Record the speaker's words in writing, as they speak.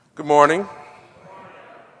Good morning.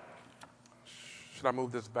 Should I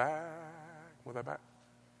move this back? Move that back?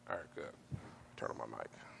 All right, good. Turn on my mic.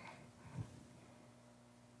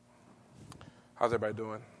 How's everybody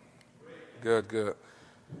doing? Good, good.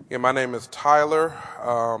 Yeah, my name is Tyler.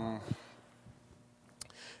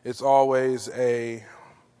 It's always a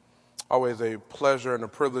pleasure and a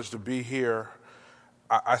privilege to be here.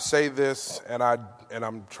 I say this, and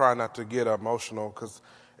I'm trying not to get emotional because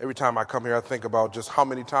every time I come here, I think about just how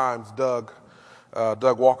many times Doug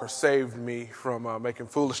Walker saved me from making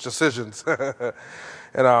foolish decisions,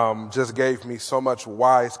 and just gave me so much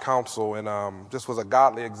wise counsel, and just was a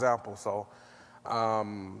godly example. So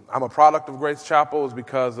I'm a product of Grace Chapel. It's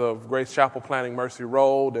because of Grace Chapel planting Mercy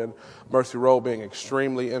Road, and Mercy Road being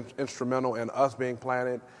extremely instrumental in us being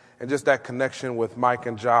planted. And just that connection with Mike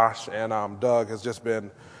and Josh and Doug has just been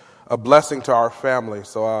a blessing to our family.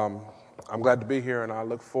 So I'm glad to be here, and I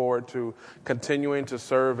look forward to continuing to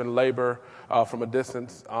serve and labor from a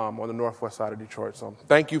distance on the northwest side of Detroit. So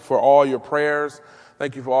thank you for all your prayers.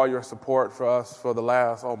 Thank you for all your support for us for the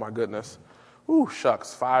last, 5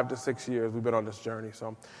 to 6 years we've been on this journey.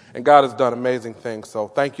 So, and God has done amazing things. So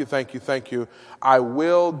thank you. I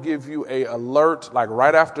will give you an alert like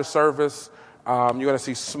right after service. You're going to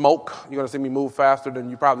see smoke. You're going to see me move faster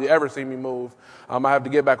than you probably ever see me move. I have to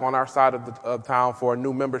get back on our side of town for a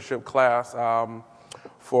new membership class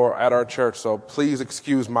at our church. So please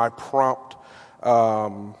excuse my prompt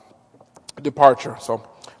departure. So,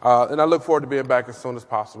 and I look forward to being back as soon as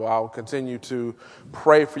possible. I'll continue to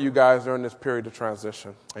pray for you guys during this period of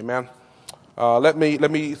transition. Amen. Let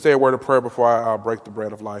me say a word of prayer before I break the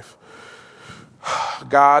bread of life.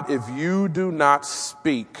 God, if you do not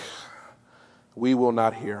speak, we will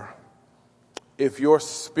not hear. If your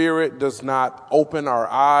spirit does not open our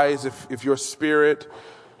eyes, if your spirit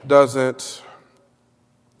doesn't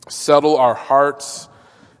settle our hearts,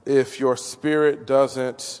 if your spirit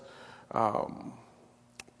doesn't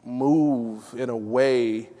move in a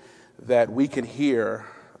way that we can hear,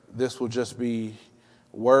 this will just be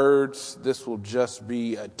words. This will just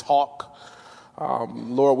be a talk.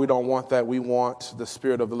 Lord, we don't want that. We want the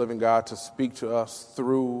Spirit of the living God to speak to us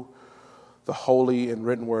through the holy and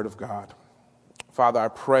written word of God. Father, I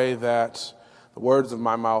pray that the words of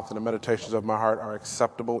my mouth and the meditations of my heart are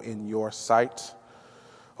acceptable in your sight.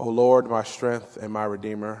 O Lord, my strength and my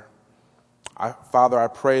redeemer. Father, I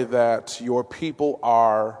pray that your people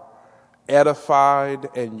are edified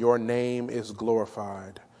and your name is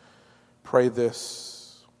glorified. Pray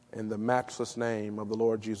this in the matchless name of the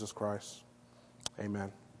Lord Jesus Christ.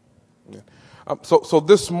 Amen. So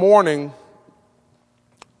this morning,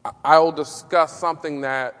 I'll discuss something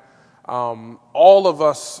that all of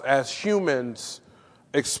us as humans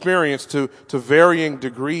experience to varying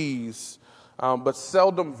degrees, but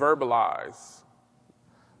seldom verbalize.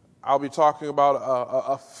 I'll be talking about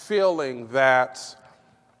a feeling that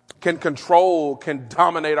can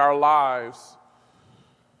dominate our lives,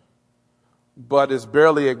 but is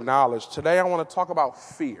barely acknowledged. Today I want to talk about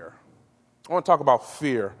fear.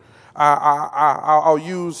 I'll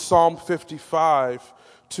use Psalm 55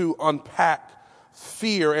 to unpack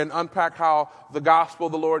fear and unpack how the gospel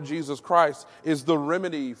of the Lord Jesus Christ is the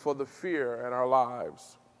remedy for the fear in our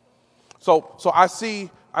lives. So I see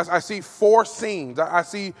four scenes. I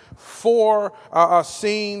see four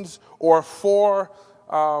scenes or four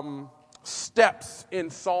steps in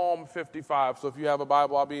Psalm 55. So if you have a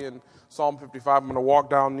Bible, I'll be in Psalm 55. I'm going to walk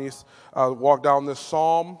down this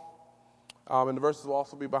psalm, and the verses will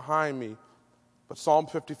also be behind me. But Psalm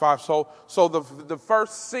 55. So the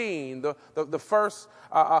first scene, the first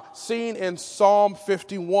scene in Psalm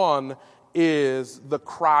 51 is the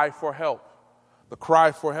cry for help. The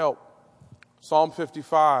cry for help. Psalm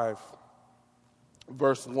 55,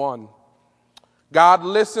 verse 1. God,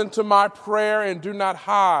 listen to my prayer and do not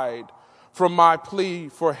hide from my plea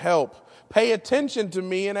for help. Pay attention to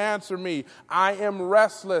me and answer me. I am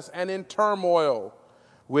restless and in turmoil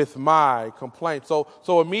with my complaint. So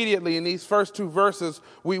immediately in these first two verses,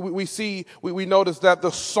 we notice that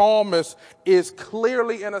the psalmist is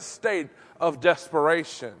clearly in a state of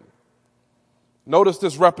desperation. Notice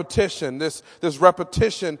this repetition. This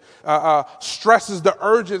repetition stresses the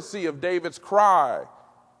urgency of David's cry.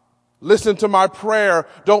 Listen to my prayer.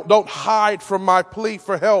 Don't hide from my plea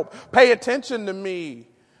for help. Pay attention to me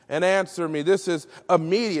and answer me. This is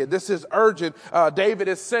immediate. This is urgent. David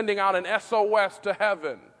is sending out an SOS to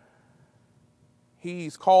heaven.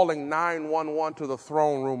 He's calling 911 to the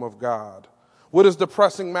throne room of God. What is the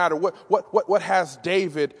pressing matter? What has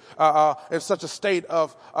David in such a state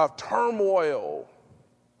of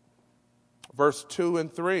Verse 2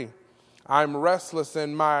 and 3. I'm restless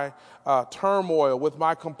and my turmoil, with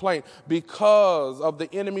my complaint, because of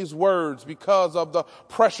the enemy's words, because of the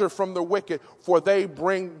pressure from the wicked, for they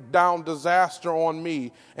bring down disaster on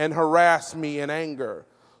me and harass me in anger.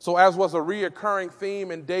 So as was a reoccurring theme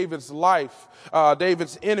in David's life,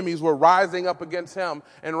 David's enemies were rising up against him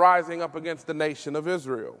and rising up against the nation of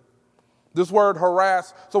Israel. This word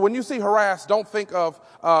harass, so when you see harass, don't think of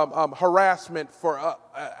harassment for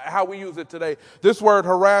how we use it today. This word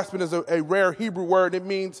harassment is a rare Hebrew word. It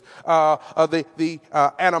means the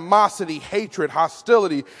animosity, hatred,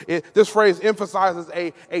 hostility. This phrase emphasizes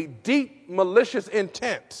a deep malicious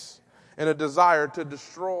intent and a desire to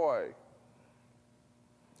destroy.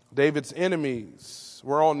 David's enemies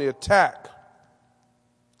were on the attack.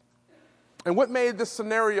 And what made this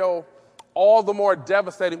scenario all the more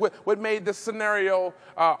devastating, what made this scenario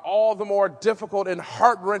all the more difficult and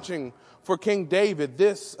heart-wrenching for King David?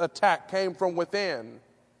 This attack came from within.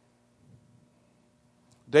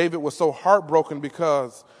 David was so heartbroken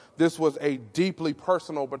because this was a deeply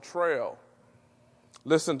personal betrayal.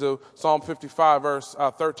 Listen to Psalm 55, verse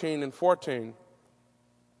 13 and 14.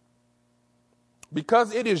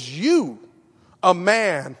 Because it is you, a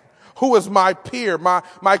man, who is my peer,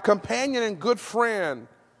 my companion and good friend.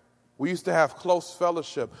 We used to have close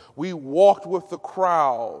fellowship. We walked with the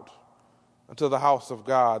crowd into the house of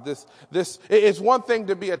God. It's one thing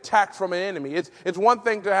to be attacked from an enemy. It's one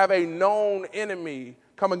thing to have a known enemy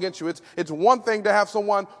come against you. It's one thing to have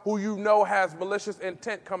someone who you know has malicious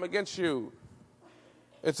intent come against you.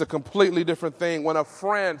 It's a completely different thing when a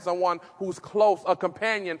friend, someone who's close, a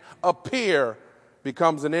companion, a peer,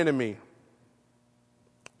 becomes an enemy.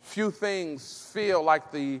 Few things feel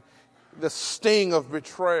like the sting of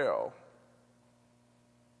betrayal.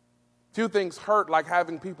 Few things hurt like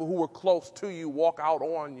having people who were close to you walk out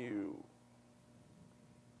on you.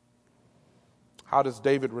 How does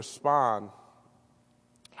David respond?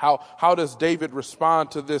 How does David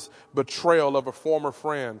respond to this betrayal of a former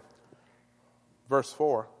friend? Verse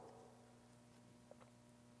 4.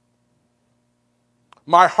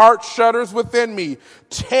 My heart shudders within me.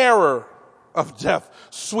 Terror of death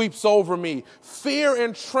sweeps over me. Fear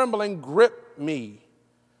and trembling grip me.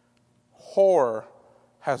 Horror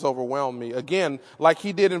has overwhelmed me. Again, like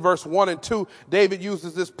he did in verse 1 and 2, David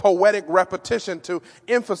uses this poetic repetition to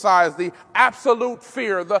emphasize the absolute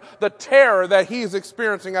fear, the terror that he's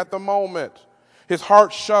experiencing at the moment. His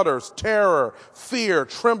heart shudders, terror, fear,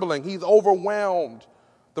 trembling. He's overwhelmed.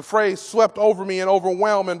 The phrase swept over me and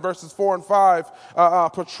overwhelmed in verses 4 and 5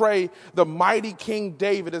 portray the mighty King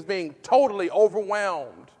David as being totally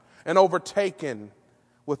overwhelmed and overtaken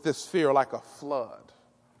with this fear like a flood.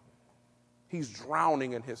 He's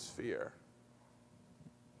drowning in his fear.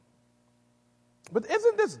 But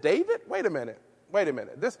isn't this David? Wait a minute.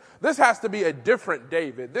 This has to be a different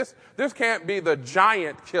David. This can't be the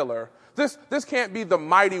giant killer. This can't be the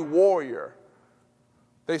mighty warrior.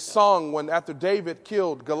 They sung when after David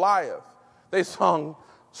killed Goliath, they sung,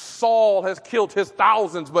 Saul has killed his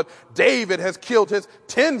thousands, but David has killed his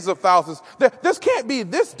tens of thousands. This can't be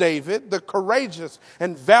this David, the courageous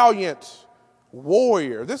and valiant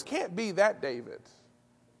warrior. This can't be that David.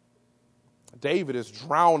 David is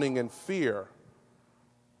drowning in fear.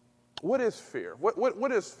 What is fear?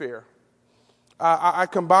 What is fear? I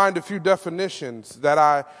combined a few definitions that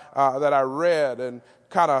I read and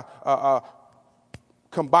kind of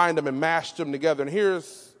combined them and mashed them together. And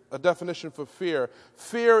here's a definition for fear.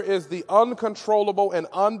 Fear is the uncontrollable and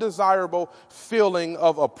undesirable feeling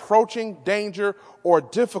of approaching danger or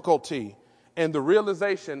difficulty and the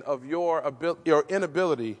realization of your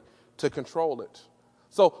inability to control it.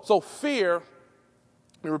 So fear,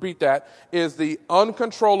 let me repeat that, is the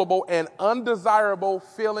uncontrollable and undesirable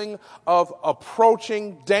feeling of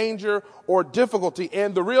approaching danger or difficulty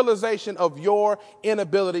and the realization of your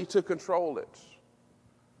inability to control it.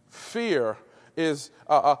 Fear is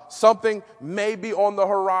something may be on the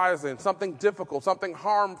horizon, something difficult, something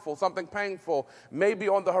harmful, something painful may be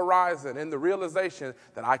on the horizon, and the realization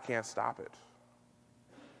that I can't stop it.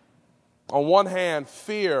 On one hand,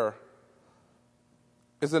 fear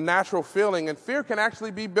is a natural feeling, and fear can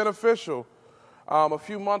actually be beneficial. A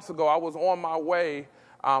few months ago, I was on my way.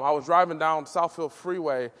 I was driving down Southfield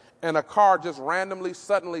Freeway, and a car just randomly,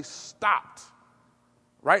 suddenly stopped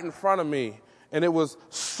right in front of me. And it was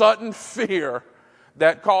sudden fear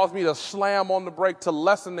that caused me to slam on the brake to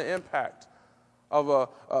lessen the impact of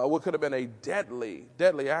what could have been a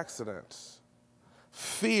deadly accident.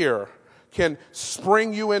 Fear can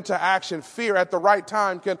spring you into action. Fear at the right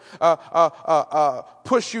time can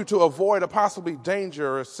push you to avoid a possibly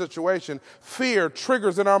dangerous situation. Fear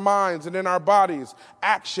triggers in our minds and in our bodies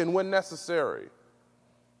action when necessary.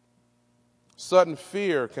 Sudden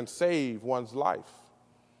fear can save one's life.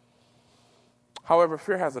 However,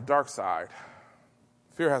 fear has a dark side.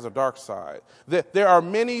 Fear has a dark side. There are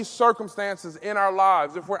many circumstances in our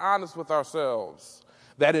lives, if we're honest with ourselves,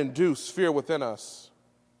 that induce fear within us.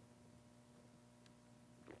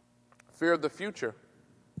 Fear of the future.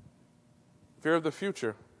 Fear of the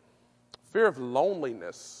future. Fear of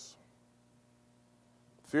loneliness.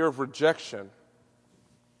 Fear of rejection.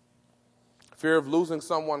 Fear of losing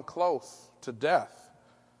someone close to death.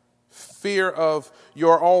 Fear of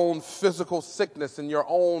your own physical sickness and your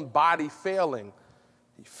own body failing.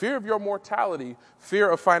 Fear of your mortality. Fear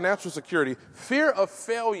of financial security. Fear of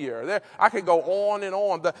failure. I could go on and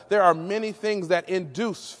on. There are many things that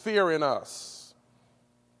induce fear in us.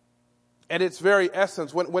 At its very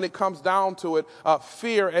essence, when it comes down to it,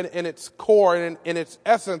 fear in its core and in its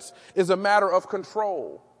essence is a matter of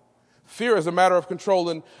control. Fear is a matter of control.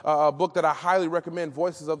 In a book that I highly recommend,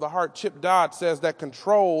 Voices of the Heart, Chip Dodd says that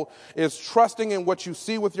control is trusting in what you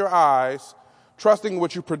see with your eyes, trusting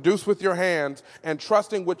what you produce with your hands, and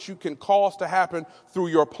trusting what you can cause to happen through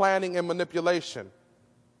your planning and manipulation.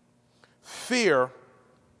 Fear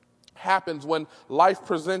happens when life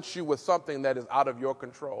presents you with something that is out of your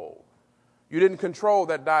control. You didn't control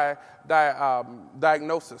that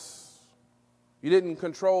diagnosis. You didn't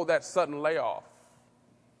control that sudden layoff.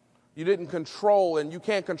 You didn't control, and you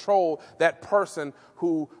can't control that person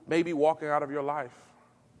who may be walking out of your life.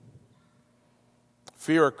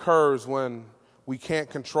 Fear occurs when we can't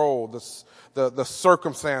control the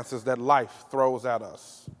circumstances that life throws at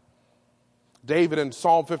us. David in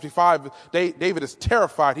Psalm 55, David is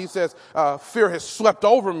terrified. He says, fear has swept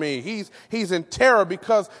over me. He's in terror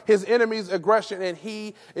because his enemy's aggression, and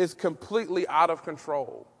he is completely out of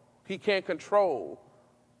control. He can't control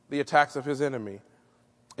the attacks of his enemy.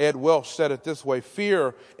 Ed Welch said it this way: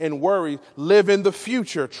 fear and worry live in the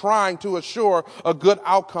future, trying to assure a good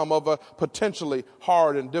outcome of a potentially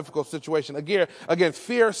hard and difficult situation. Again,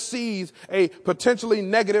 fear sees a potentially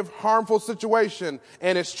negative, harmful situation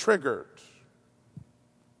and is triggered.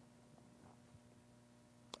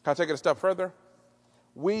 Can I take it a step further?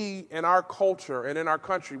 We, in our culture and in our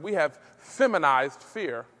country, we have feminized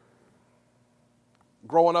fear.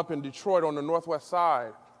 Growing up in Detroit on the Northwest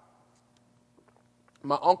Side,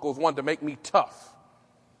 my uncles wanted to make me tough.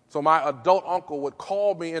 So my adult uncle would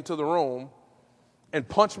call me into the room and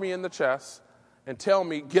punch me in the chest and tell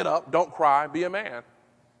me, get up, don't cry, be a man.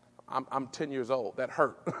 I'm 10 years old. That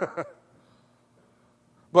hurt.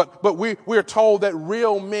 But we're told that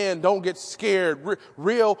real men don't get scared.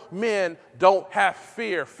 Real men don't have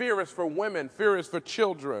fear. Fear is for women. Fear is for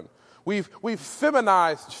children. We've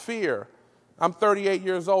feminized fear. I'm 38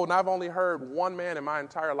 years old, and I've only heard one man in my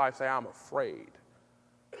entire life say, I'm afraid.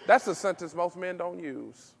 That's a sentence most men don't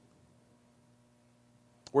use.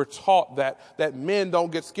 We're taught that men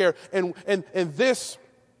don't get scared. And this,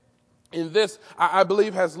 I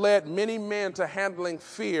believe, has led many men to handling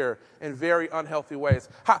fear in very unhealthy ways.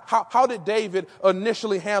 How did David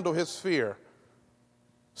initially handle his fear?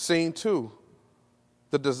 Scene 2,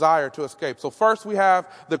 the desire to escape. So first we have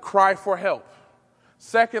the cry for help.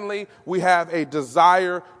 Secondly, we have a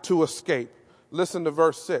desire to escape. Listen to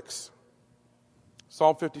verse 6.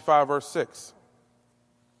 Psalm 55, verse 6.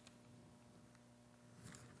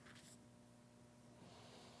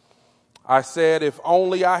 I said, if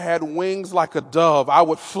only I had wings like a dove, I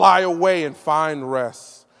would fly away and find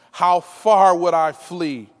rest. How far would I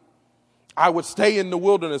flee? I would stay in the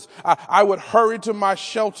wilderness. I would hurry to my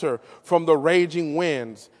shelter from the raging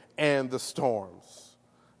winds and the storms.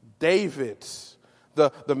 David,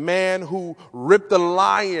 the man who ripped the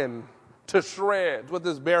lion to shreds with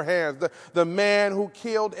his bare hands, the man who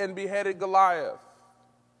killed and beheaded Goliath,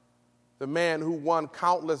 the man who won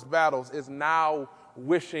countless battles, is now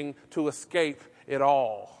wishing to escape it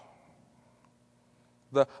all.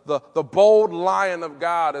 The bold lion of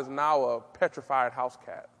God is now a petrified house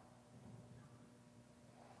cat.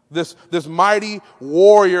 This mighty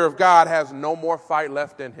warrior of God has no more fight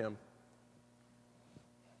left in him.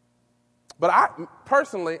 But I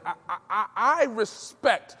personally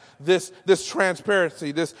respect this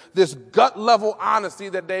transparency, this gut level honesty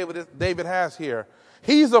that David has here.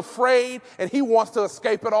 He's afraid and he wants to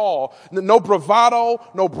escape it all. No bravado,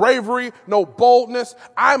 no bravery, no boldness.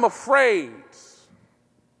 I'm afraid.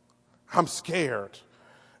 I'm scared.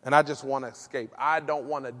 And I just want to escape. I don't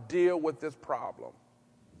want to deal with this problem.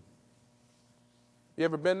 You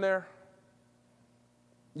ever been there?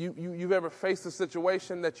 You've ever faced a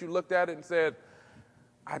situation that you looked at it and said,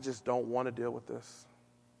 I just don't want to deal with this.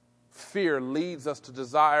 Fear leads us to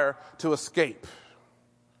desire to escape.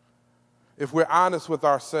 If we're honest with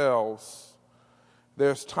ourselves,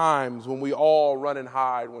 there's times when we all run and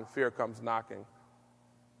hide when fear comes knocking.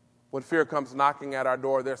 When fear comes knocking at our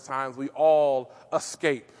door, there's times we all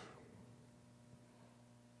escape.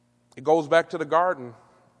 It goes back to the garden.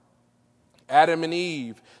 Adam and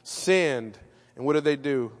Eve sinned, and what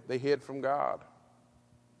do? They hid from God.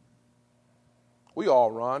 We all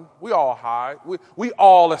run. We all hide. We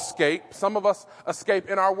all escape. Some of us escape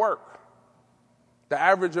in our work. The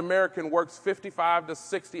average American works 55 to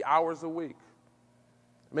 60 hours a week.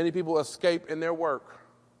 Many people escape in their work.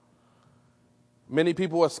 Many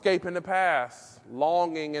people escape in the past,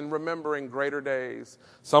 longing and remembering greater days.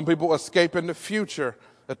 Some people escape in the future,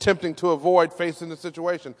 attempting to avoid facing the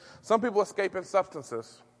situation. Some people escape in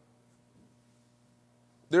substances.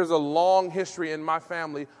 There's a long history in my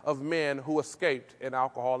family of men who escaped in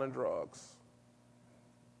alcohol and drugs.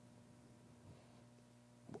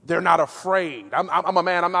 They're not afraid. I'm a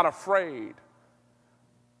man, I'm not afraid.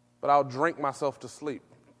 But I'll drink myself to sleep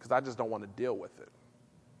because I just don't want to deal with it.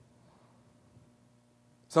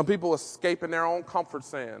 Some people escape in their own comfort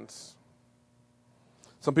sins.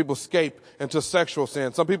 Some people escape into sexual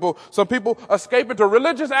sin. Some people escape into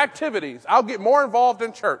religious activities. I'll get more involved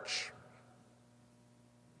in church.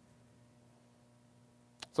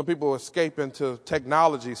 Some people escape into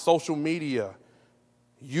technology, social media,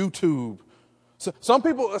 YouTube. Some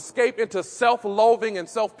people escape into self-loathing and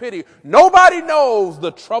self-pity. Nobody knows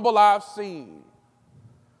the trouble I've seen.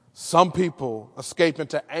 Some people escape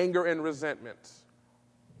into anger and resentment.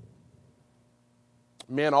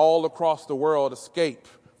 Men all across the world escape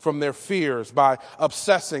from their fears by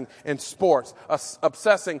obsessing in sports,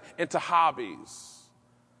 obsessing into hobbies.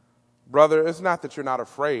 Brother, it's not that you're not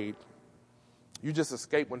afraid. You just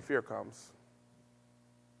escape when fear comes.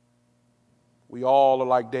 We all are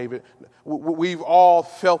like David. We've all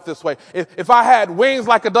felt this way. If I had wings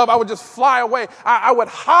like a dove, I would just fly away. I would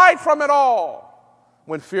hide from it all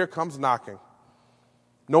when fear comes knocking.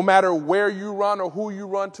 No matter where you run or who you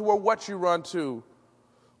run to or what you run to,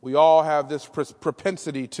 we all have this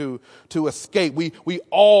propensity to escape. We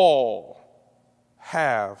all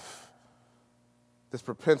have this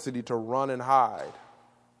propensity to run and hide.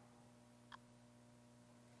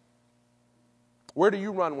 Where do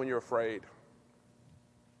you run when you're afraid?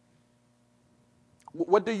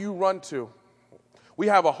 What do you run to? We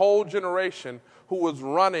have a whole generation who is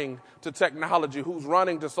running to technology, who's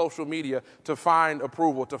running to social media to find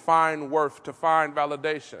approval, to find worth, to find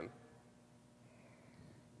validation.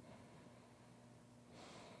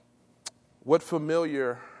 What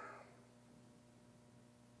familiar,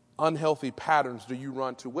 unhealthy patterns do you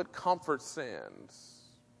run to? What comfort sins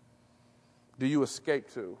do you escape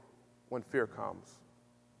to when fear comes?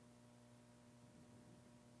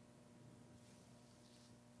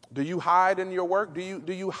 Do you hide in your work?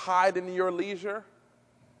 Do you hide in your leisure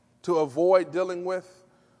to avoid dealing with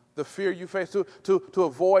the fear you face, to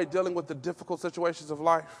avoid dealing with the difficult situations of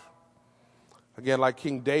life? Again, like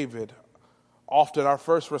King David, often our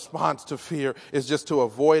first response to fear is just to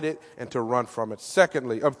avoid it and to run from it.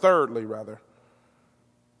 Thirdly, a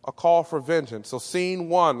call for vengeance. So scene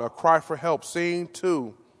 1, a cry for help. Scene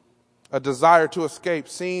 2, a desire to escape.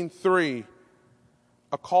 Scene 3,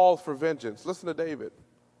 a call for vengeance. Listen to David.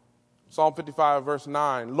 Psalm 55, verse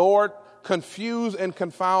 9. Lord, confuse and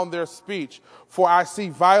confound their speech, for I see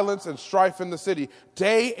violence and strife in the city.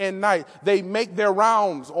 Day and night they make their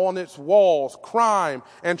rounds on its walls, crime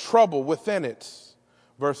and trouble within it.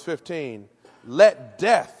 Verse 15. Let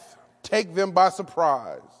death take them by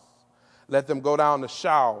surprise. Let them go down to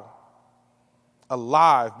Sheol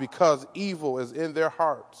alive, because evil is in their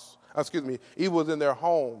hearts. Evil is in their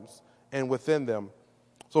homes and within them.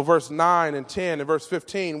 So verse 9 and 10 and verse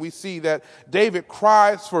 15, we see that David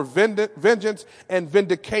cries for vengeance and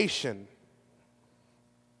vindication.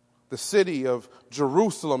 The city of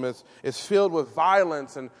Jerusalem is filled with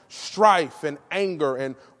violence and strife and anger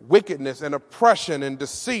and wickedness and oppression and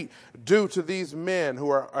deceit due to these men who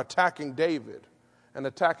are attacking David and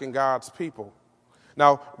attacking God's people.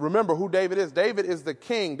 Now, remember who David is. David is the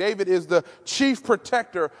king. David is the chief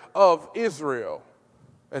protector of Israel.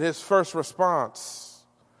 And his first response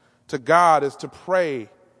to God is to pray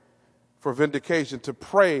for vindication, to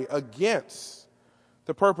pray against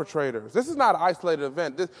the perpetrators. This is not an isolated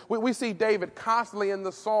event. We see David constantly in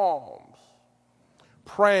the Psalms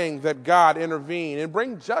praying that God intervene and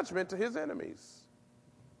bring judgment to his enemies.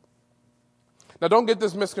 Now, don't get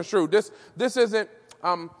this misconstrued. This isn't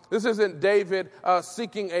David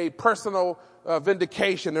seeking a personal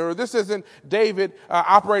vindication, or this isn't David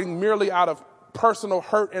operating merely out of personal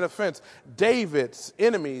hurt and offense. David's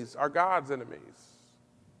enemies are God's enemies.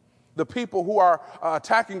 The people who are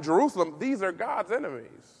attacking Jerusalem, these are God's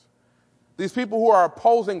enemies. These people who are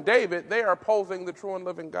opposing David, they are opposing the true and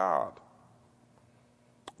living God.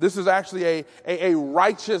 This is actually a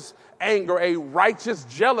righteous anger, a righteous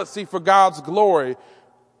jealousy for God's glory.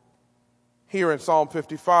 Here in Psalm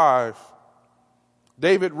 55,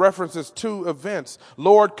 David references two events.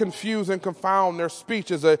 Lord, confuse and confound their speech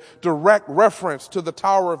is a direct reference to the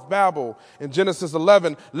Tower of Babel. In Genesis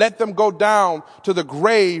 11, let them go down to the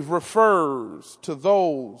grave refers to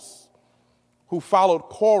those who followed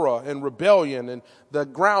Korah in rebellion, and the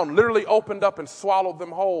ground literally opened up and swallowed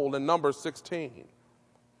them whole in Numbers 16.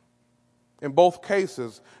 In both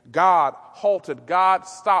cases, God halted, God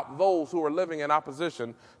stopped those who were living in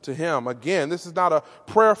opposition to him. Again, this is not a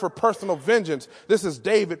prayer for personal vengeance. This is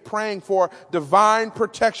David praying for divine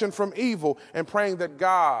protection from evil and praying that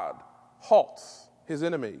God halts his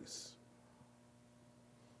enemies.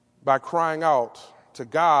 By crying out to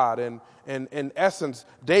God, and in essence,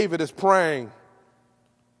 David is praying,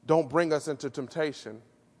 don't bring us into temptation,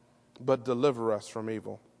 but deliver us from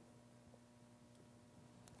evil.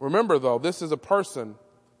 Remember, though, this is a person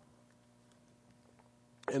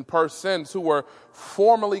and persons who were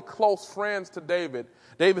formerly close friends to David.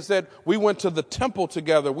 David said, we went to the temple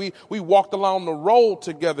together. We walked along the road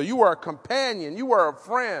together. You were a companion. You were a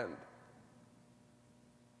friend.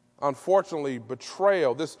 Unfortunately,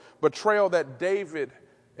 this betrayal that David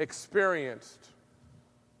experienced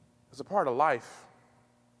is a part of life.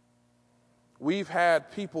 We've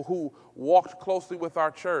had people who walked closely with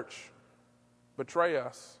our church betray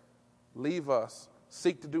us, leave us,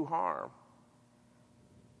 seek to do harm.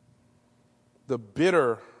 The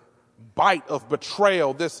bitter bite of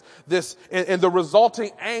betrayal, this and the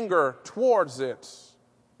resulting anger towards it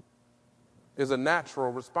is a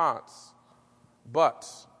natural response. But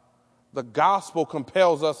the gospel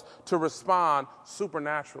compels us to respond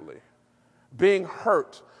supernaturally. Being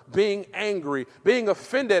hurt, being angry, being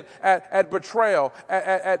offended at betrayal,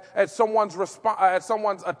 at someone's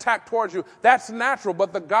attack towards you, that's natural.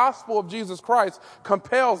 But the gospel of Jesus Christ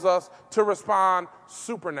compels us to respond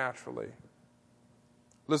supernaturally.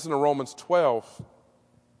 Listen to Romans 12.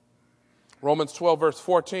 Romans 12, verse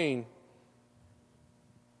 14.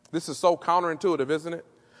 This is so counterintuitive, isn't it?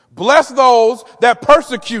 Bless those that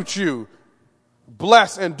persecute you.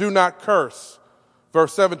 Bless and do not curse.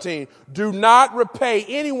 Verse 17, do not repay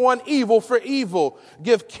anyone evil for evil.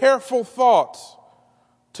 Give careful thought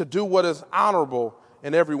to do what is honorable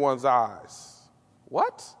in everyone's eyes.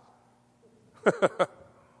 What?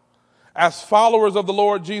 As followers of the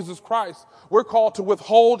Lord Jesus Christ, we're called to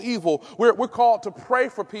withhold evil. We're called to pray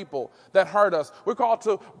for people that hurt us. We're called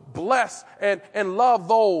to bless and love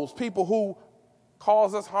those people who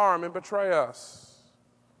cause us harm and betray us.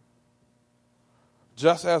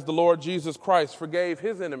 Just as the Lord Jesus Christ forgave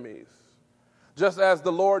his enemies, just as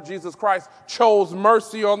the Lord Jesus Christ chose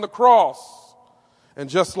mercy on the cross, and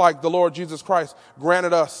just like the Lord Jesus Christ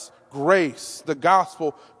granted us grace, the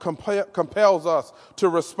gospel compels us to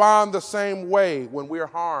respond the same way when we're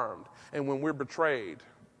harmed and when we're betrayed.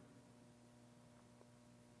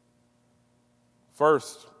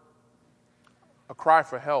 First, a cry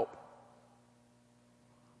for help.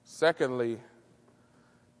 Secondly,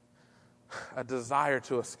 a desire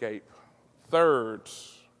to escape. Third,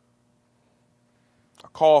 a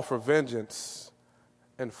call for vengeance.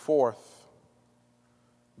 And fourth,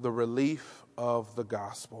 the relief of the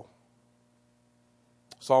gospel.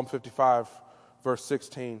 Psalm 55, verse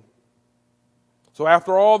 16. So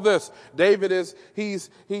after all this, David he's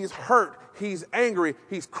hurt, he's angry,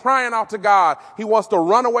 he's crying out to God. He wants to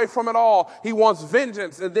run away from it all. He wants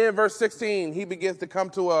vengeance. And then verse 16, he begins to come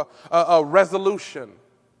to a resolution.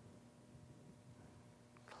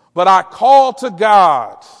 But I call to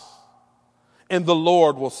God, and the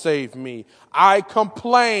Lord will save me. I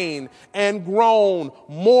complain and groan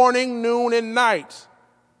morning, noon, and night,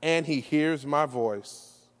 and he hears my voice.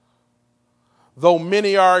 Though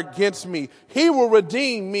many are against me, he will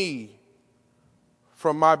redeem me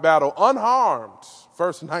from my battle unharmed.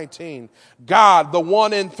 Verse 19, God, the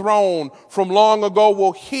one enthroned from long ago,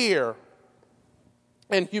 will hear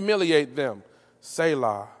and humiliate them.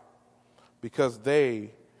 Selah, because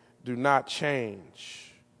they do not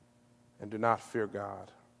change and do not fear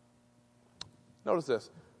God. Notice this.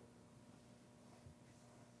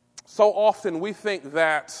 So often we think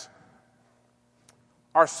that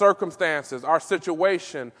our circumstances, our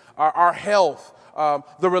situation, our health,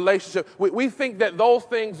 the relationship, we think that those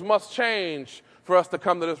things must change for us to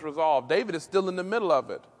come to this resolve. David is still in the middle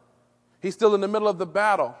of it. He's still in the middle of the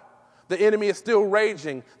battle. The enemy is still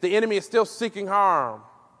raging. The enemy is still seeking harm.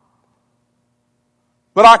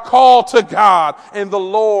 But I call to God, and the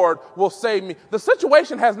Lord will save me. The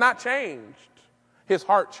situation has not changed. His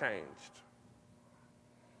heart changed.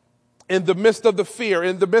 In the midst of the fear,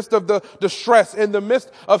 in the midst of the distress, in the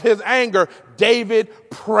midst of his anger, David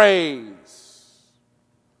prays.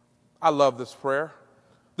 I love this prayer.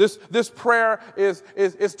 This prayer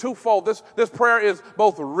is twofold. This prayer is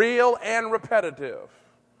both real and repetitive.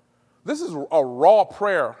 This is a raw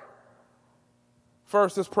prayer.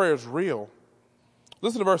 First, this prayer is real.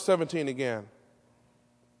 Listen to verse 17 again.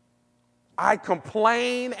 I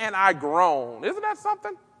complain and I groan. Isn't that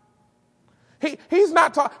something? He's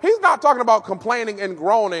not talking about complaining and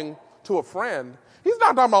groaning to a friend. He's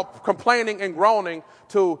not talking about complaining and groaning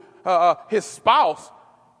to his spouse.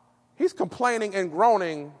 He's complaining and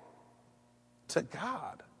groaning to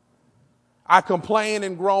God. I complain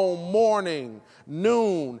and groan morning,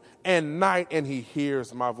 noon, and night, and he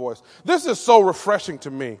hears my voice. This is so refreshing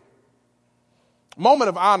to me. Moment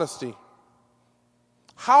of honesty.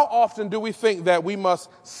 How often do we think that we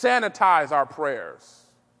must sanitize our prayers?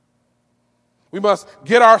 We must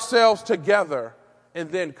get ourselves together and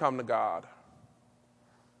then come to God.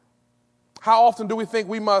 How often do we think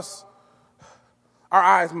our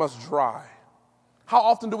eyes must dry? How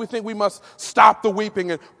often do we think we must stop the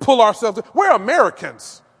weeping and pull ourselves? We're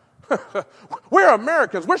Americans. We're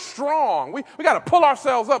Americans. We're strong. We got to pull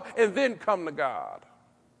ourselves up and then come to God.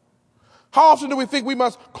 How often do we think we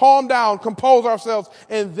must calm down, compose ourselves,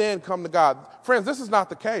 and then come to God? Friends, this is not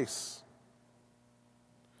the case.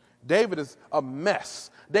 David is a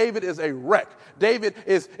mess. David is a wreck. David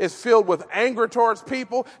is filled with anger towards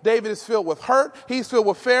people. David is filled with hurt. He's filled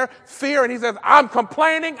with fear. And he says, I'm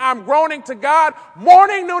complaining, I'm groaning to God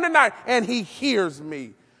morning, noon, and night. And he hears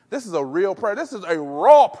me. This is a real prayer. This is a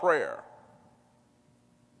raw prayer.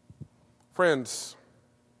 Friends,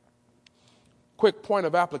 quick point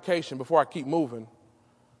of application before I keep moving.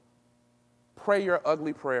 Pray your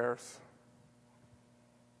ugly prayers.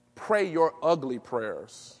 Pray your ugly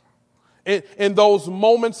prayers. In those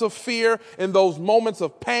moments of fear, in those moments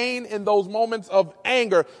of pain, in those moments of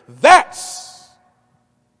anger, that's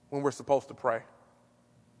when we're supposed to pray.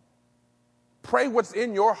 Pray what's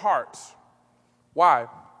in your heart. Why?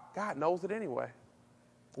 God knows it anyway.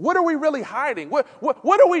 What are we really hiding? What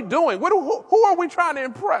are we doing? Who are we trying to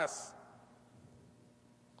impress?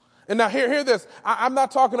 And now hear this. I'm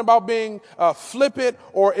not talking about being flippant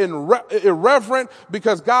or irreverent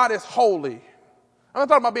because God is holy. I'm not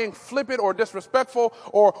talking about being flippant or disrespectful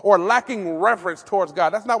or lacking reverence towards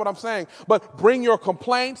God. That's not what I'm saying. But bring your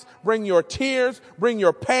complaints, bring your tears, bring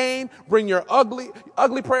your pain, bring your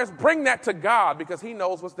ugly prayers. Bring that to God because he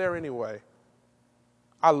knows what's there anyway.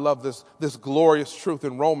 I love this glorious truth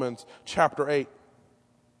in Romans chapter 8.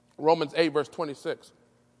 Romans 8 verse 26.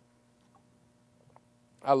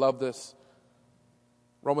 I love this.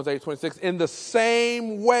 Romans 8:26. In the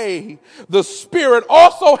same way, the Spirit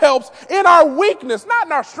also helps in our weakness, not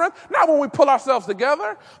in our strength, not when we pull ourselves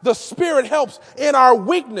together. The Spirit helps in our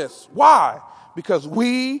weakness. Why? Because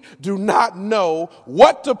we do not know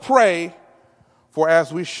what to pray for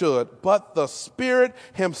as we should, but the Spirit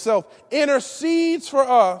himself intercedes for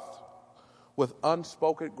us with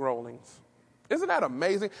unspoken groanings. Isn't that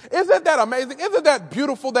amazing? Isn't that amazing? Isn't that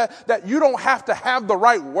beautiful that you don't have to have the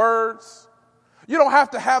right words? You don't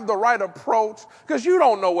have to have the right approach because you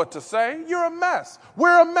don't know what to say. You're a mess.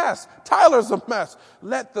 We're a mess. Tyler's a mess.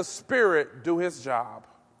 Let the Spirit do his job.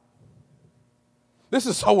 This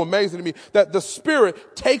is so amazing to me that the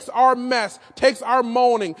Spirit takes our mess, takes our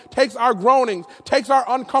moaning, takes our groanings, takes our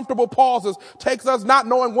uncomfortable pauses, takes us not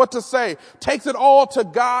knowing what to say, takes it all to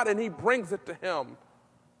God, and he brings it to him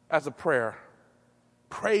as a prayer.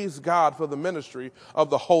 Praise God for the ministry of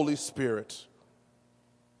the Holy Spirit.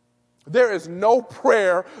 There is no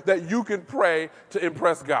prayer that you can pray to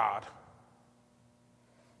impress God.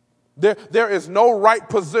 There is no right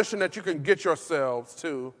position that you can get yourselves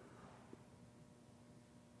to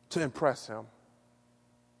impress him.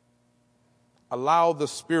 Allow the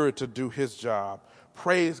Spirit to do his job.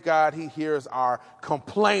 Praise God, he hears our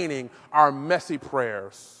complaining, our messy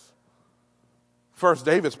prayers. First,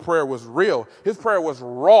 David's prayer was real. His prayer was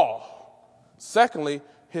raw. Secondly,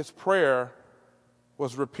 his prayer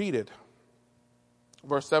was repeated.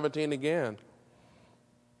 Verse 17 again.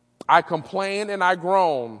 I complain and I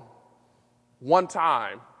groan one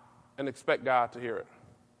time and expect God to hear it.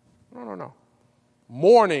 No.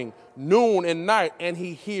 Morning, noon, and night, and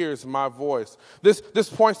he hears my voice. This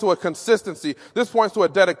points to a consistency. This points to a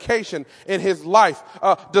dedication in his life.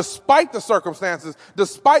 Despite the circumstances,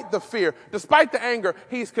 despite the fear, despite the anger,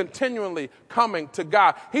 he's continually coming to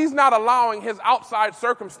God. He's not allowing his outside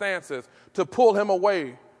circumstances to pull him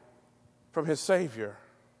away from his Savior.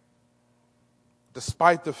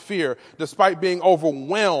 Despite the fear, despite being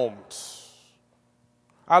overwhelmed.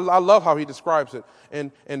 I love how he describes it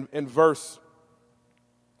in verse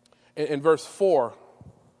 4.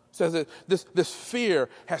 Says that this fear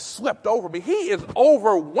has swept over me. He is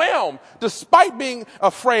overwhelmed despite being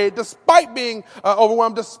afraid, despite being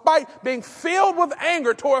overwhelmed, despite being filled with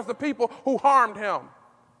anger towards the people who harmed him.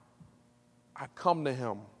 I come to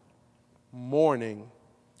him morning,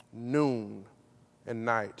 noon, and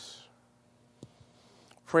night.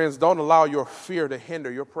 Friends, don't allow your fear to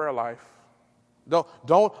hinder your prayer life.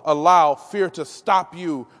 Don't allow fear to stop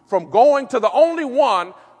you from going to the only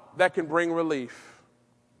one that can bring relief.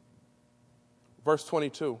 Verse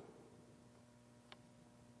 22.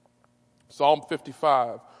 Psalm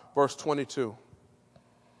 55, verse 22.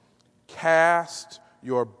 Cast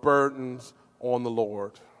your burdens on the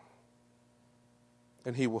Lord,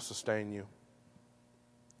 and he will sustain you.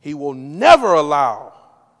 He will never allow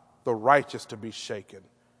the righteous to be shaken.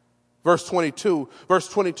 Verse 22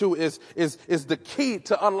 is the key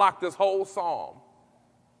to unlock this whole psalm.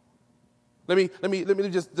 Let me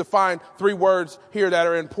just define 3 words here that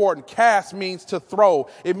are important. Cast means to throw.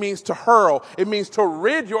 It means to hurl. It means to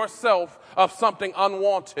rid yourself of something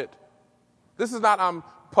unwanted. This is not I'm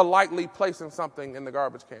politely placing something in the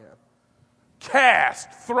garbage can.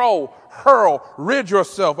 Cast, throw, hurl, rid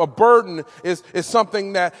yourself. A burden is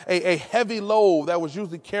something that a heavy load that was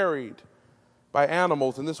usually carried by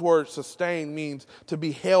animals. And this word sustain means to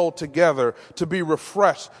be held together, to be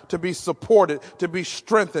refreshed, to be supported, to be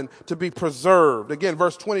strengthened, to be preserved. Again,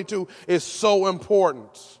 verse 22 is so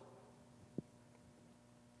important.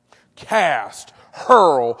 Cast,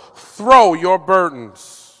 hurl, throw your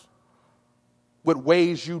burdens. What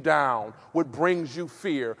weighs you down, what brings you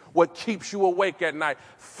fear, what keeps you awake at night.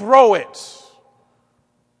 Throw it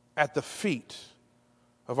at the feet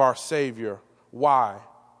of our Savior. Why?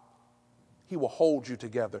 He will hold you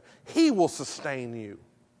together. He will sustain you.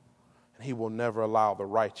 And he will never allow the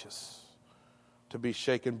righteous to be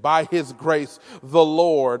shaken. By his grace, the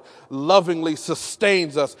Lord lovingly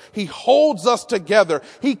sustains us. He holds us together.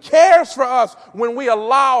 He cares for us when we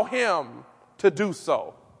allow him to do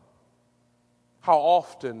so. How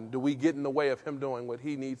often do we get in the way of him doing what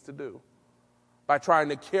he needs to do? By trying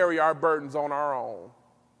to carry our burdens on our own.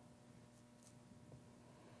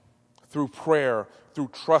 Through prayer, through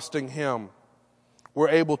trusting him, we're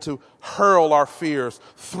able to hurl our fears,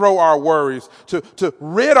 throw our worries, to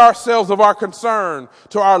rid ourselves of our concern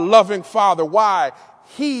to our loving Father. Why?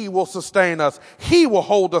 He will sustain us. He will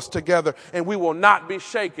hold us together, and we will not be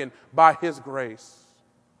shaken by his grace.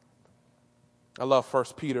 I love 1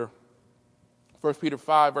 Peter. 1 Peter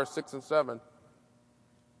 5, verse 6 and 7.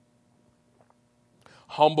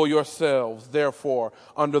 Humble yourselves, therefore,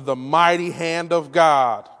 under the mighty hand of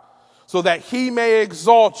God, so that he may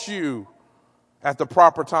exalt you at the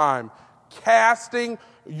proper time, casting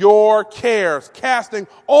all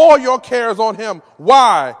your cares on him.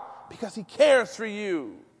 Why? Because he cares for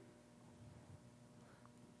you.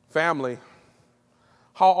 Family,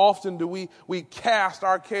 how often do we cast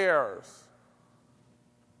our cares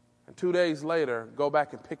and 2 days later go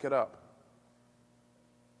back and pick it up?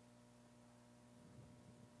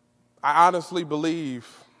 I honestly believe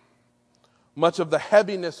much of the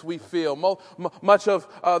heaviness we feel, much of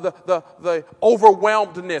the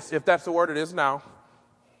overwhelmedness, if that's the word it is now.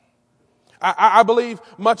 I believe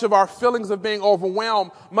much of our feelings of being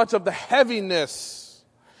overwhelmed, much of the heaviness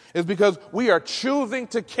is because we are choosing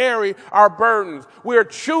to carry our burdens. We are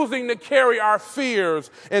choosing to carry our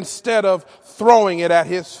fears instead of throwing it at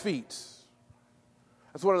his feet.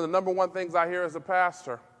 That's one of the number one things I hear as a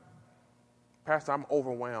pastor. Pastor, I'm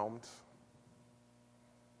overwhelmed.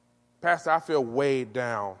 Pastor, I feel weighed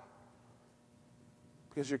down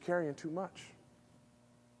because you're carrying too much.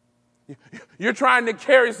 You're trying to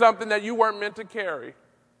carry something that you weren't meant to carry.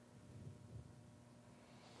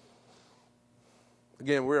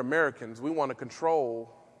 Again, we're Americans. We want to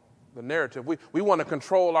control the narrative. We want to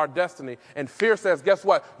control our destiny. And fear says, guess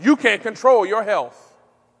what? You can't control your health.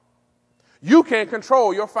 You can't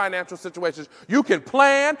control your financial situations. You can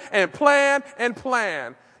plan and plan and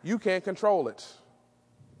plan. You can't control it.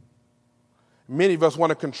 Many of us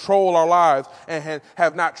want to control our lives and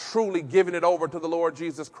have not truly given it over to the Lord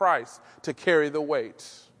Jesus Christ to carry the weight.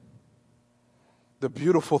 The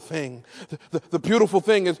beautiful thing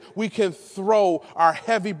is we can throw our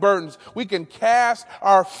heavy burdens. We can cast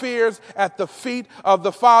our fears at the feet of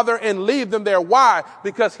the Father and leave them there. Why?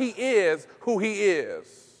 Because he is who he is.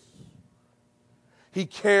 He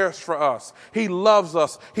cares for us. He loves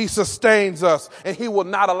us. He sustains us. And he will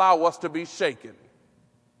not allow us to be shaken.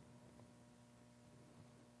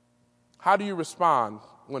 How do you respond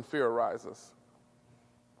when fear arises?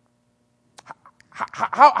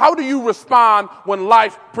 How do you respond when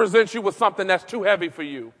life presents you with something that's too heavy for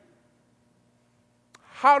you?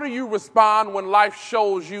 How do you respond when life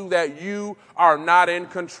shows you that you are not in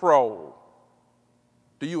control?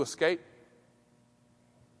 Do you escape?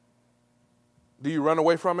 Do you run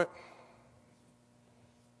away from it?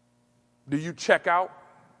 Do you check out?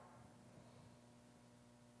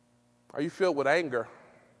 Are you filled with anger?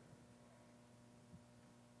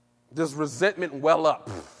 Does resentment well up?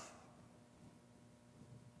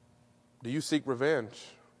 Do you seek revenge?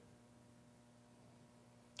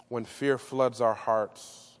 When fear floods our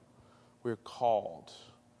hearts, we're called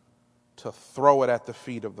to throw it at the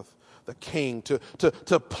feet of the King,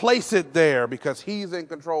 to place it there because he's in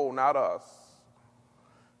control, not us.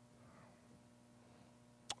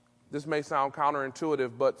 This may sound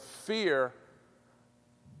counterintuitive, but fear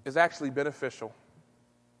is actually beneficial.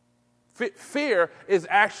 Fear is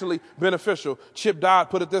actually beneficial. Chip Dodd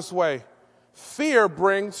put it this way: fear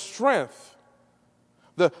brings strength.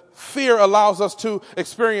 The fear allows us to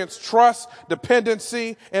experience trust,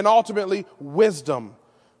 dependency, and ultimately wisdom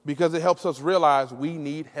because it helps us realize we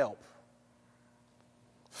need help.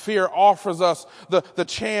 Fear offers us the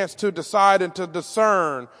chance to decide and to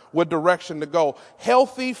discern what direction to go.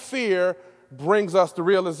 Healthy fear brings us the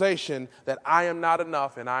realization that I am not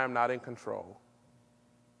enough and I am not in control.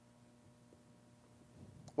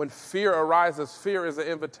 When fear arises, fear is an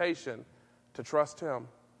invitation to trust him.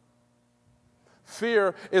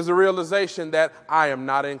 Fear is a realization that I am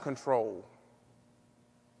not in control.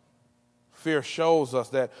 Fear shows us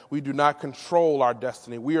that we do not control our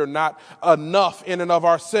destiny. We are not enough in and of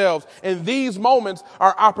ourselves. And these moments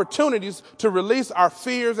are opportunities to release our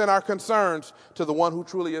fears and our concerns to the one who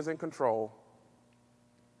truly is in control.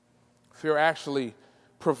 Fear actually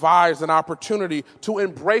provides an opportunity to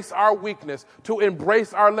embrace our weakness, to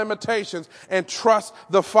embrace our limitations, and trust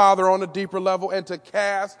the Father on a deeper level, and to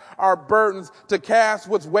cast our burdens, to cast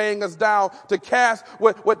what's weighing us down, to cast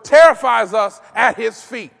what terrifies us at his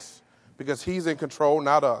feet, because he's in control,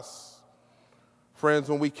 not us. Friends,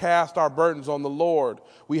 when we cast our burdens on the Lord,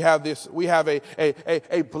 we have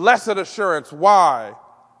a blessed assurance. Why?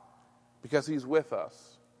 Because he's with us.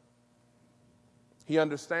 He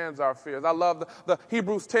understands our fears. I love the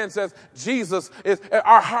Hebrews 10 says Jesus is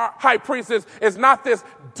our high priest is not this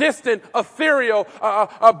distant, ethereal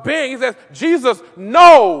being. He says Jesus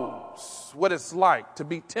knows what it's like to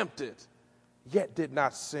be tempted, yet did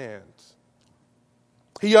not sin.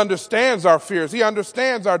 He understands our fears. He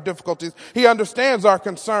understands our difficulties. He understands our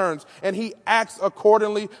concerns, and he acts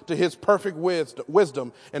accordingly to his perfect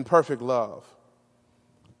wisdom and perfect love.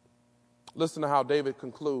 Listen to how David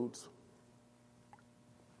concludes.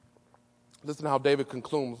 Listen to how David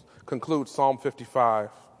concludes Psalm 55.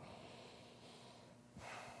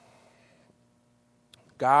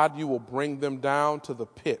 God, you will bring them down to the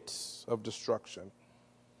pits of destruction.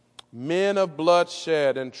 Men of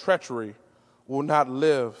bloodshed and treachery will not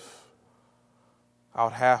live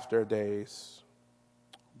out half their days.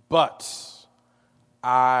 But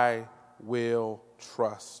I will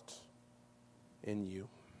trust in you.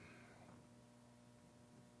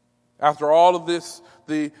 After all of this,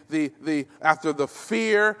 after the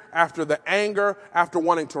fear, after the anger, after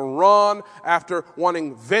wanting to run, after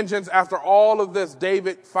wanting vengeance, after all of this,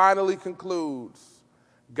 David finally concludes,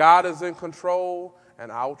 God is in control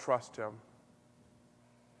and I'll trust him.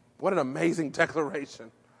 What an amazing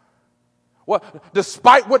declaration.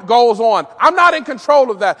 Despite what goes on, I'm not in control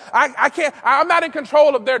of that. I'm not in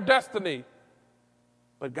control of their destiny.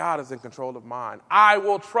 But God is in control of mine. I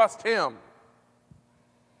will trust him.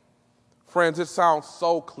 Friends, it sounds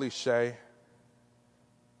so cliche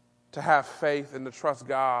to have faith and to trust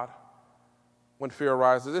God when fear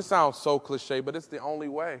arises. It sounds so cliche, but it's the only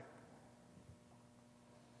way.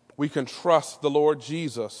 We can trust the Lord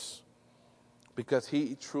Jesus because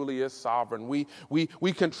he truly is sovereign. We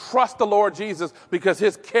can trust the Lord Jesus because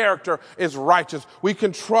his character is righteous. We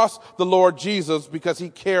can trust the Lord Jesus because he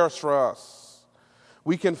cares for us.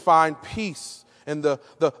 We can find peace in the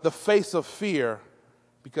face of fear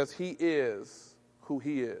because he is who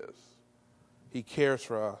he is. He cares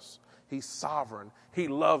for us. He's sovereign. He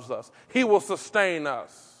loves us. He will sustain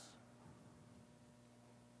us.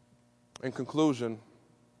 In conclusion,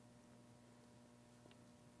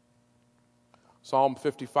 Psalm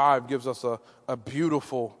 55 gives us a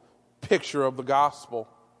beautiful picture of the gospel.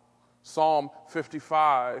 Psalm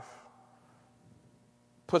 55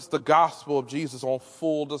 puts the gospel of Jesus on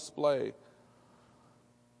full display.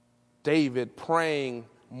 David praying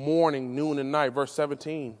morning, noon, and night. Verse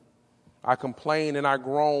 17, I complain and I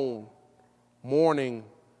groan morning,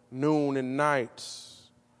 noon, and night.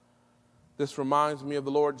 This reminds me of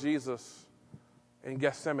the Lord Jesus in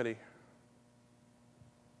Gethsemane,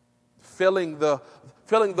 feeling the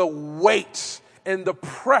weight and the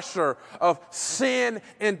pressure of sin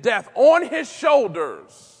and death on his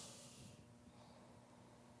shoulders,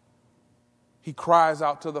 he cries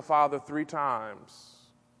out to the Father 3 times.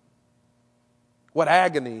 What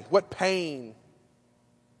agony, what pain.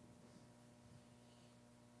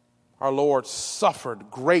 Our Lord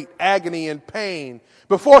suffered great agony and pain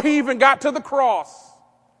before he even got to the cross.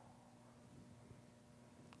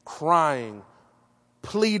 Crying,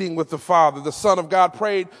 pleading with the Father. The Son of God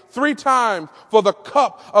prayed 3 times for the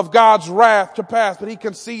cup of God's wrath to pass, but he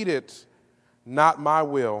conceded, not my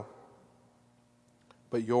will,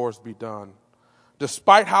 but yours be done.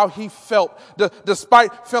 Despite how he felt,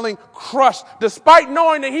 despite feeling crushed, despite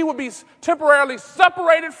knowing that he would be temporarily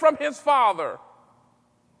separated from his Father,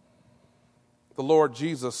 the Lord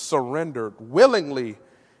Jesus surrendered willingly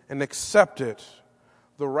and accepted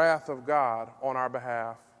the wrath of God on our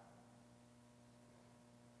behalf.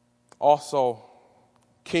 Also,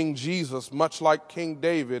 King Jesus, much like King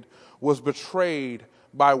David, was betrayed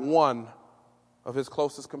by one of his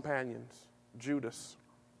closest companions, Judas.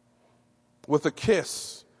 With a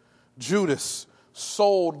kiss, Judas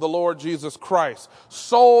sold the Lord Jesus Christ,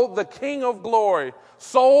 sold the King of glory,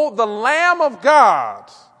 sold the Lamb of God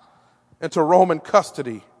into Roman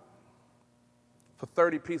custody for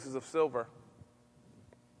 30 pieces of silver.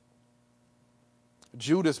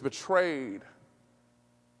 Judas betrayed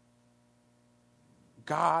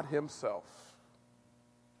God himself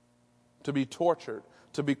to be tortured,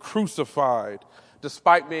 to be crucified,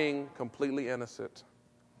 despite being completely innocent.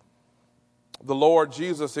 The Lord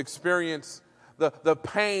Jesus experienced the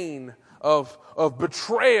pain of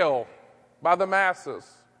betrayal by the masses.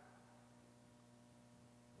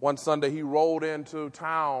 One Sunday he rolled into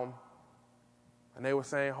town and they were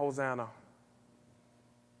saying, Hosanna.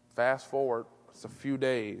 Fast forward, it's a few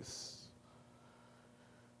days.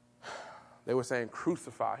 They were saying,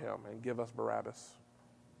 crucify him and give us Barabbas.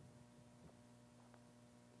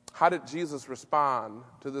 How did Jesus respond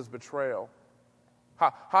to this betrayal?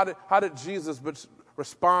 How did Jesus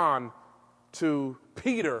respond to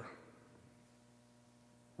Peter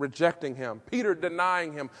rejecting him, Peter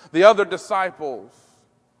denying him, the other disciples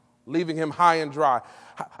leaving him high and dry?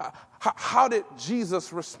 How did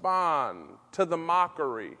Jesus respond to the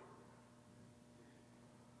mockery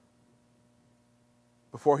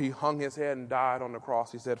before he hung his head and died on the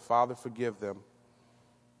cross? He said, Father, forgive them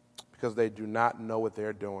because they do not know what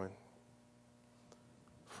they're doing.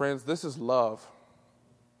 Friends, this is love.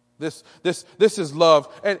 This is love.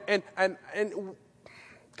 And can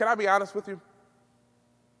I be honest with you?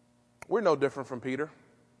 We're no different from Peter.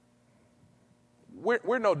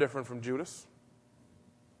 We're no different from Judas.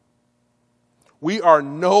 We are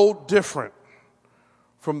no different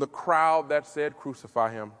from the crowd that said,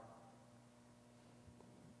 crucify him.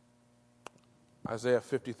 Isaiah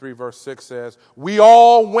 53 verse 6 says, we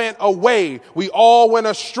all went away. We all went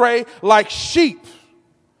astray like sheep.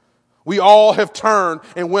 We all have turned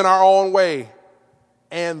and went our own way.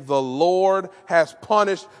 And the Lord has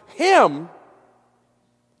punished him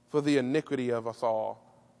for the iniquity of us all.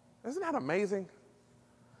 Isn't that amazing?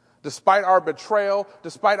 Despite our betrayal,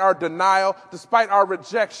 despite our denial, despite our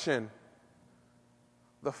rejection,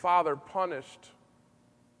 the Father punished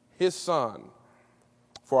his Son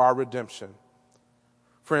for our redemption.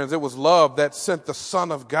 Friends, it was love that sent the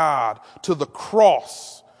Son of God to the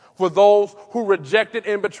cross for those who rejected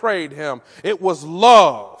and betrayed him. It was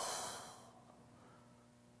love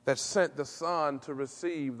that sent the Son to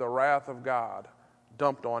receive the wrath of God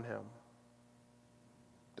dumped on him,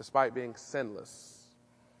 despite being sinless.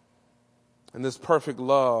 And this perfect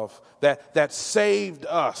love that saved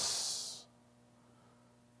us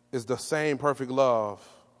is the same perfect love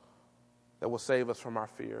that will save us from our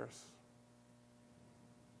fears.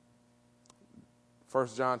 1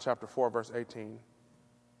 John chapter 4, verse 18.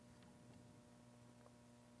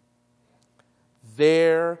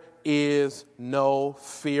 There is no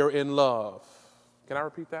fear in love. Can I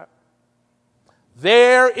repeat that?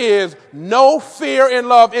 There is no fear in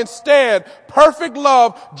love. Instead, perfect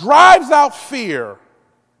love drives out fear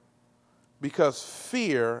because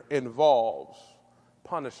fear involves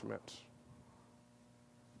punishment.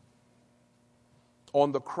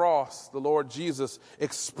 On the cross, the Lord Jesus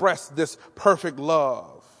expressed this perfect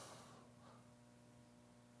love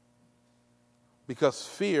because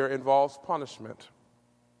fear involves punishment.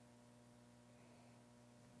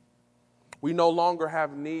 We no longer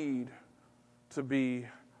have need to be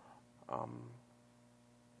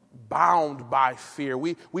bound by fear.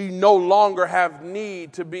 We no longer have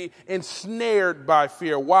need to be ensnared by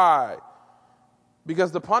fear. Why?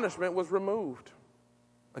 Because the punishment was removed.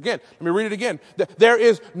 Again, let me read it again. There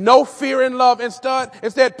is no fear in love.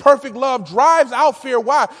 Instead, perfect love drives out fear.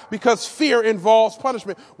 Why? Because fear involves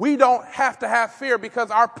punishment. We don't have to have fear because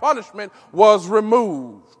our punishment was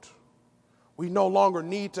removed. We no longer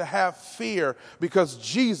need to have fear because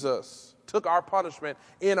Jesus took our punishment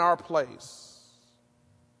in our place.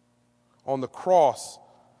 On the cross,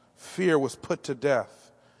 fear was put to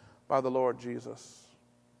death by the Lord Jesus.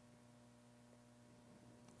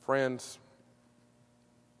 Friends,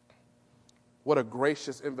 what a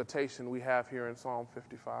gracious invitation we have here in Psalm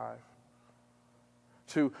 55.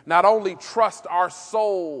 To not only trust our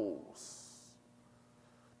souls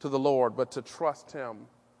to the Lord, but to trust Him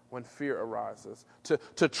when fear arises.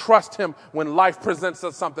 To trust Him when life presents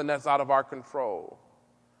us something that's out of our control.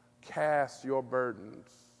 Cast your burdens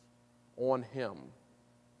on Him,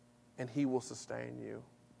 and He will sustain you.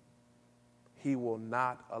 He will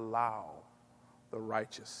not allow the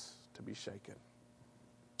righteous to be shaken.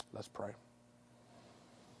 Let's pray.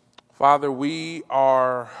 Father, we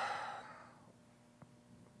are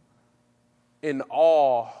in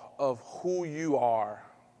awe of who you are.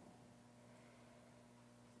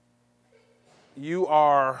 You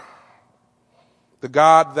are the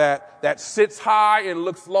God that sits high and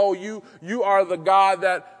looks low. You are the God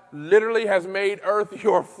that literally has made earth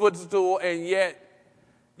your footstool, and yet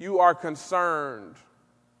you are concerned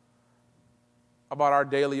about our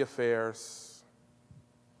daily affairs.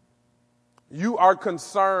 You are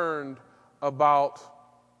concerned about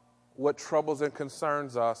what troubles and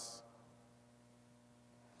concerns us.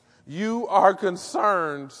 You are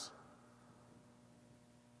concerned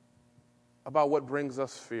about what brings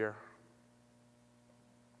us fear.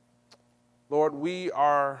 Lord, we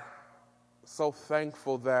are so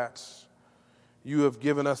thankful that you have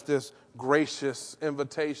given us this gracious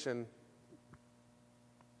invitation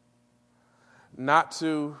not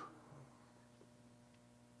to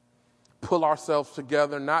pull ourselves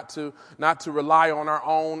together, not to rely on our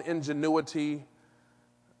own ingenuity,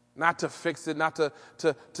 not to fix it, not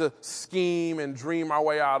to scheme and dream our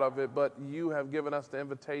way out of it, but you have given us the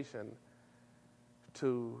invitation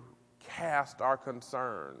to cast our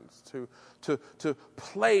concerns, to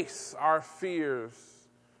place our fears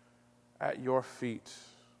at your feet.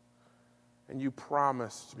 And you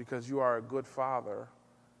promised, because you are a good Father,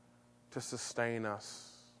 to sustain us.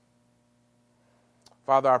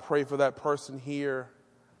 Father, I pray for that person here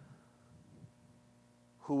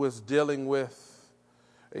who is dealing with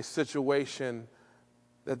a situation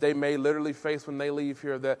that they may literally face when they leave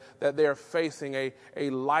here, that they're facing a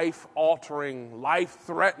life-altering,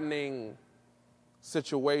 life-threatening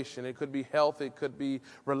situation. It could be health, it could be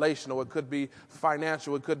relational, it could be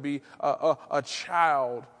financial, it could be a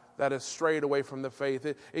child that has strayed away from the faith.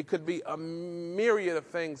 It could be a myriad of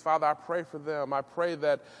things. Father, I pray for them. I pray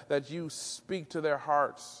that you speak to their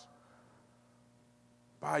hearts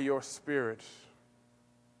by your Spirit,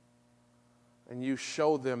 and you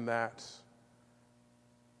show them that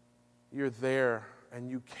you're there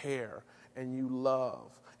and you care and you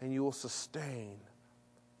love and you will sustain.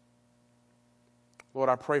 Lord,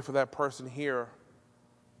 I pray for that person here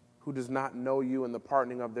who does not know you and the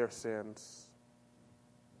pardoning of their sins.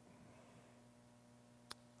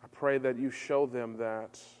 I pray that you show them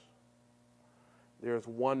that there's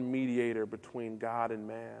one mediator between God and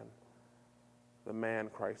man, the man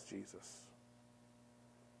Christ Jesus.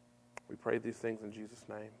 We pray these things in Jesus'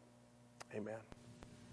 name. Amen.